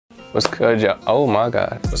What's good, y'all? Oh my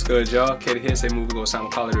God. What's good, y'all? KiDD here, say movie go Simon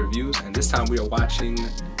Quality Reviews, and this time we are watching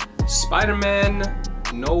Spider-Man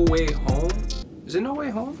No Way Home. Is it No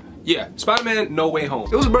Way Home? Yeah, Spider-Man No Way Home.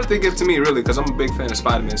 It was a birthday gift to me, really, because I'm a big fan of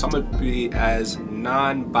Spider-Man, so I'm gonna be as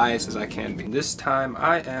non-biased as I can be. This time,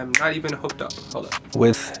 I am not even hooked up. Hold up.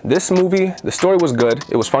 With this movie, the story was good.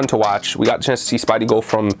 It was fun to watch. We got the chance to see Spidey go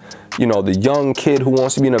from, you know, the young kid who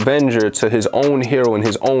wants to be an Avenger to his own hero in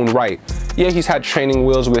his own right. Yeah, he's had training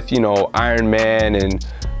wheels with, you know, Iron Man and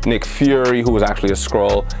Nick Fury, who was actually a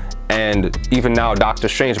Skrull, and even now Doctor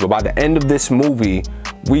Strange. But by the end of this movie,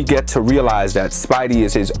 we get to realize that Spidey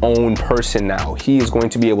is his own person now. He is going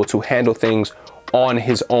to be able to handle things on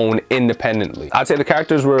his own independently. I'd say the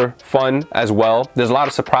characters were fun as well. There's a lot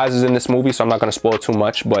of surprises in this movie, so I'm not going to spoil too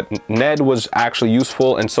much, but Ned was actually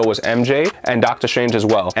useful, and so was MJ and Doctor Strange as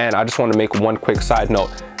well. And I just want to make one quick side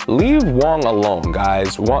note. Leave Wong alone,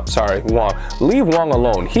 guys. Wong. Leave Wong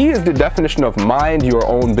alone. He is the definition of mind your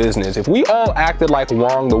own business. If we all acted like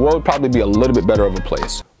Wong, the world would probably be a little bit better of a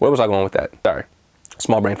place. Where was I going with that? Sorry.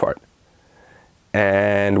 Small brain fart.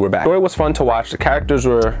 And we're back. The story was fun to watch. The characters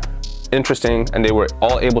were interesting, and they were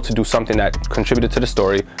all able to do something that contributed to the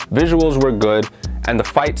story. Visuals were good, and the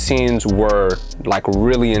fight scenes were like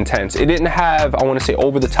really intense. It didn't have, I want to say,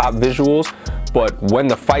 over the top visuals, but when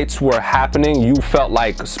the fights were happening, you felt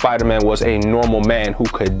like Spider-Man was a normal man who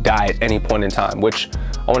could die at any point in time, which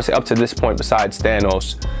I want to say up to this point, besides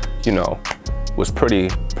Thanos, you know, was pretty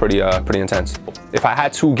intense. If I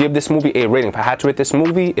had to give this movie a rating, if I had to rate this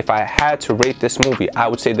movie, I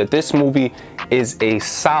would say that this movie is a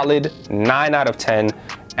solid 9 out of 10.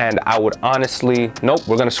 And I would honestly, nope,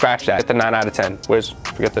 we're gonna scratch that. Get the 9 out of 10.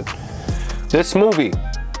 This movie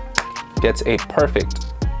gets a perfect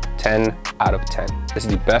 10 out of 10. This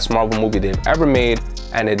is the best Marvel movie they've ever made,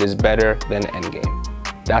 and it is better than Endgame.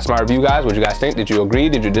 That's my review, guys. What do you guys think? Did you agree?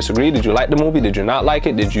 Did you disagree? Did you like the movie? Did you not like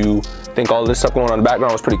it? Did you think all this stuff going on in the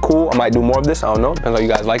background was pretty cool? I might do more of this. I don't know. Depends how you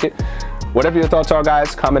guys like it. Whatever your thoughts are,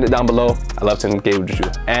 guys, comment it down below. I love to engage with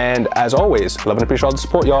you. And as always, love and appreciate all the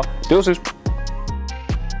support, y'all. Deuces.